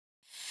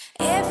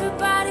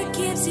Everybody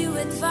gives you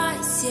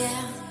advice,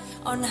 yeah,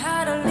 on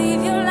how to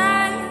live your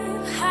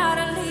life, how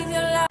to live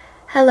your life.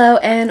 Hello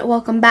and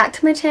welcome back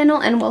to my channel,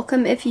 and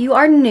welcome if you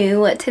are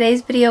new.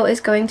 Today's video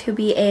is going to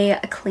be a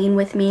clean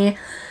with me.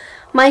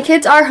 My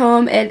kids are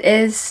home. It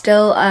is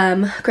still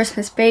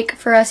Christmas break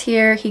for us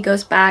here. He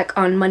goes back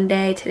on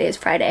Monday. Today is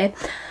Friday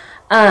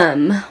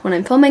when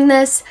I'm filming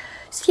this.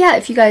 So yeah,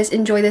 if you guys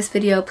enjoy this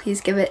video,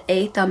 please give it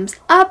a thumbs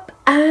up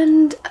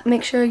and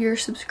make sure you're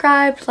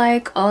subscribed,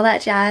 like, all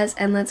that jazz,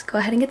 and let's go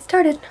ahead and get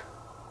started.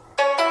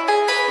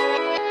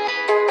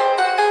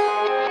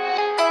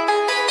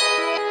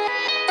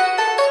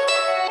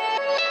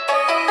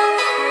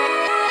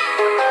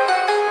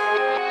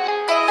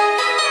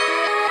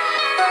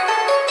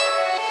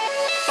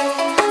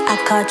 I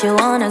caught you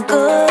on a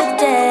good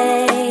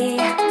day.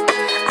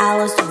 I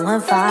was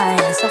doing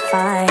fine, so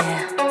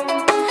fine.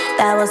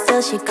 That was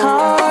till she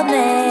called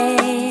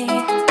me,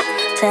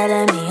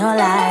 telling me your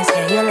lies,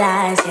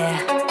 yeah.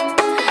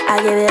 I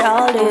give it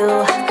all to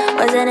you,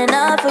 wasn't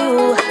enough for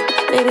you.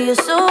 Baby, you're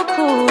so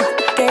cool,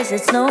 guess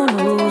it's no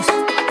news.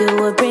 You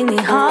would bring me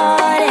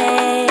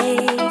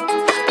heartache,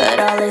 but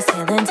all is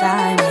still in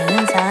time,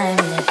 yeah.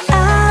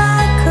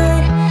 I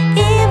could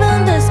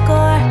even the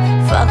score,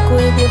 fuck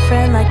with your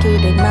friend like you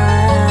did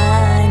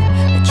mine,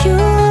 but you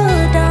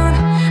don't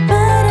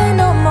matter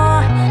no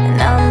more,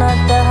 and I'm not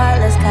the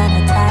heartless kind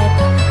of type.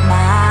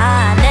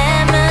 My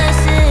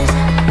nemesis,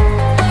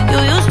 you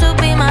used to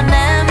be my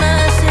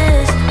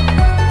nemesis,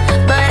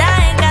 but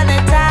I ain't got the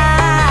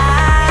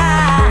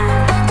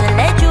time to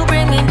let you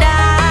bring me down.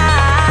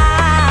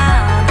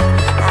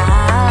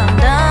 I'm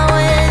done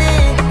with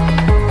it,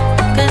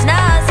 cause now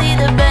I see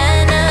the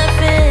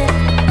benefit.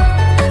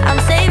 I'm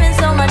saving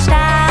so much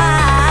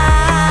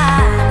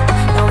time,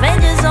 no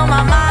vengeance on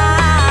my mind.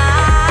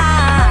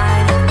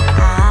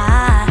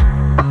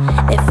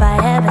 If I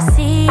ever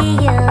see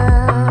you,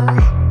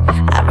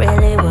 I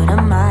really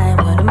wouldn't mind,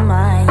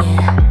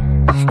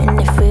 yeah. And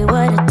if we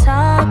were to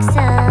talk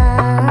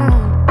some,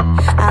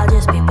 I'll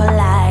just be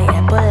polite,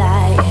 yeah.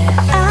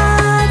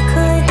 I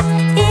could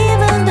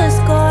even the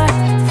score,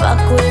 fuck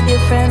with your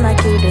friend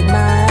like you did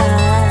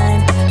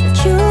mine,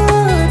 but you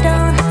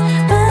don't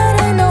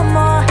matter no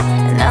more,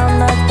 and I'm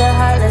not the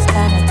heartless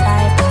kind of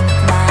type.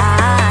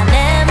 My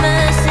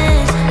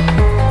nemesis,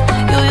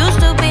 you used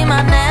to be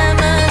my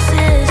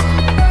nemesis,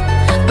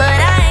 but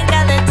I ain't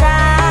got the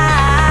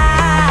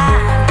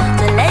time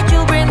to let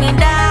you bring me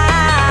down.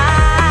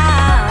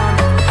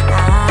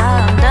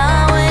 I'm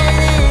done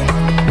with it,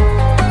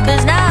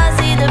 cause now I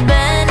see the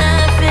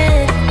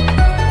benefit.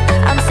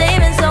 I'm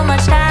saving so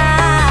much time,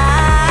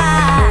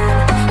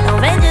 no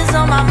vengeance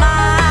on my mind.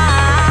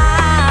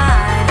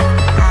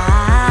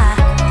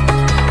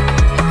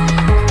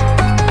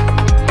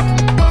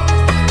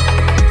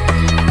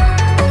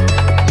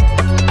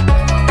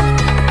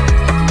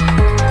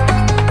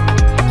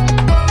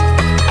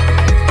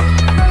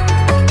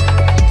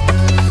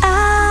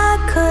 I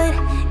could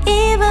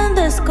even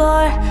the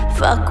score,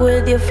 fuck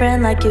with your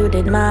friend like you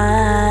did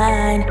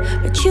mine,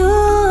 but you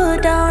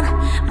don't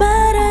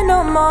matter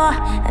no more,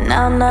 and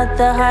I'm not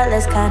the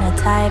heartless kind of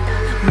type.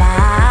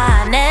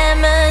 My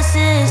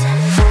nemesis,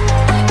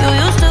 you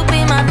used to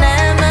be my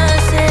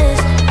nemesis,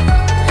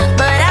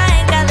 but I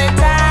ain't got the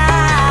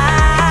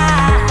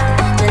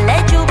time to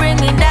let you bring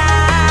me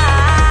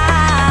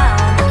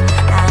down.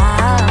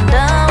 I'm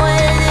done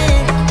with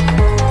it,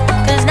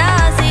 cause now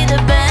I see the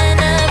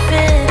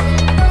benefit.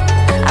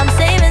 I'm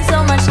saving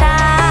so much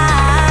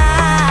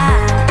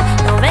time,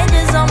 no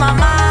vengeance on my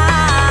mind.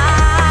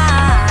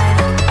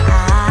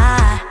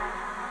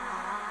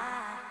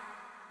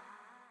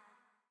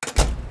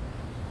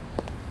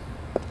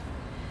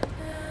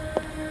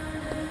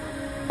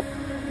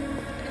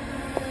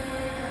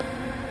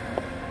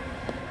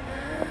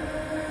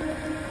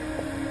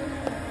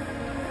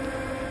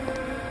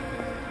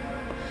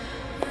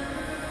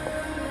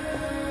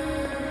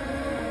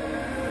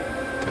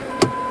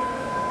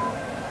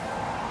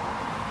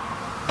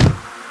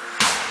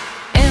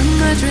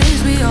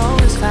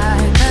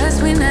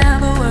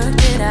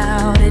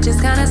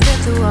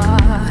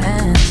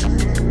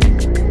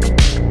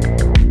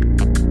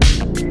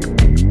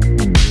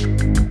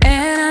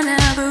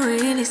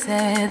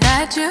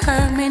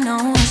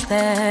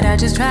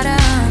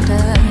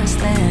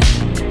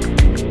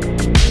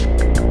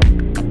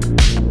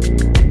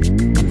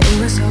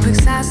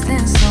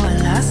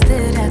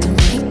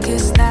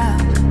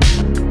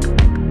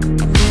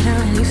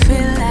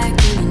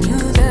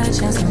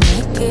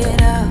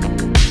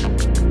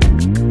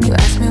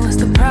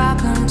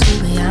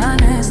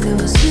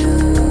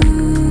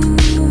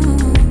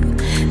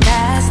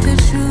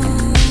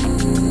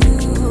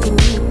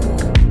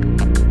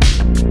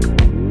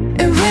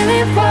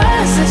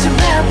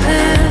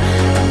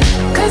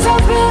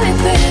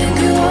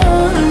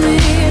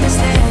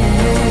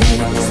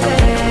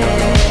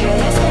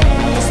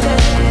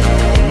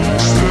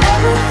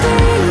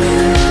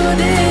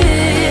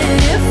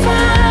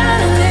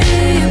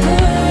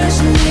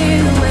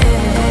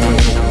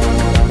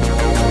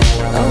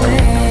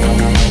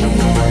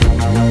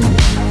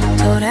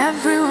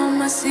 everyone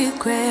my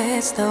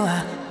secrets, though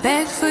I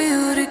beg for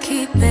you to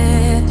keep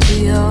it to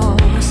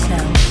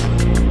yourself.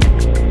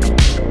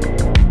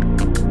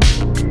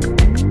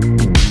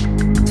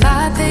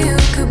 Thought that you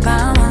could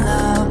buy my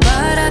love,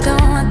 but I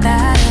don't want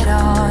that at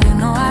all. You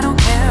know I don't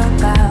care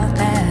about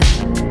that.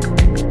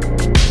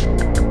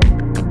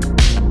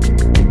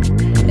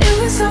 It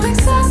was so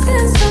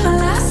exhausting, so I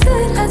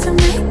lasted, had to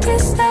make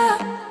it stop.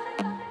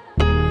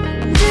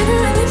 Didn't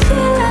really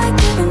feel like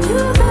giving you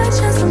the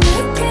chance to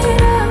make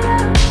it up.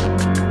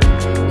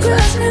 You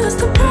asked me what's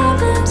the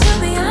problem, to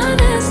be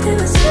honest, it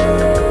was you.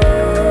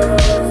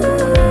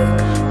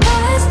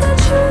 That's the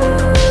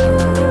truth.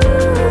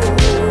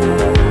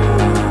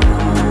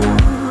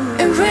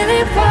 It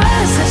really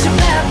was such a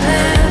bad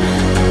plan,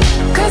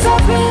 'cause I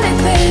really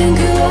think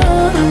you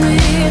wanted me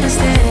to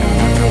stay.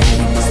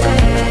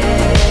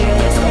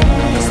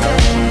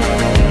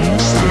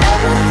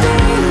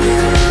 Everything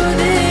you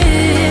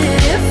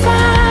did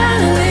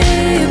finally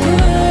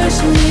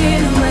pushed me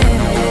away.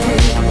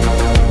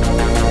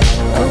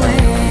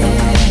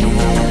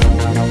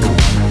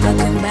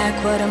 Looking back,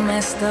 what a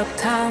messed up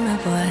time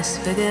it was.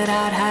 Figured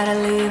out how to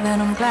leave and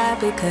I'm glad,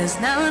 because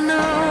now I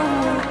know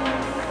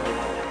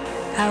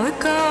how it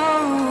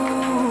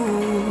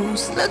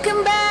goes. Looking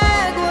back,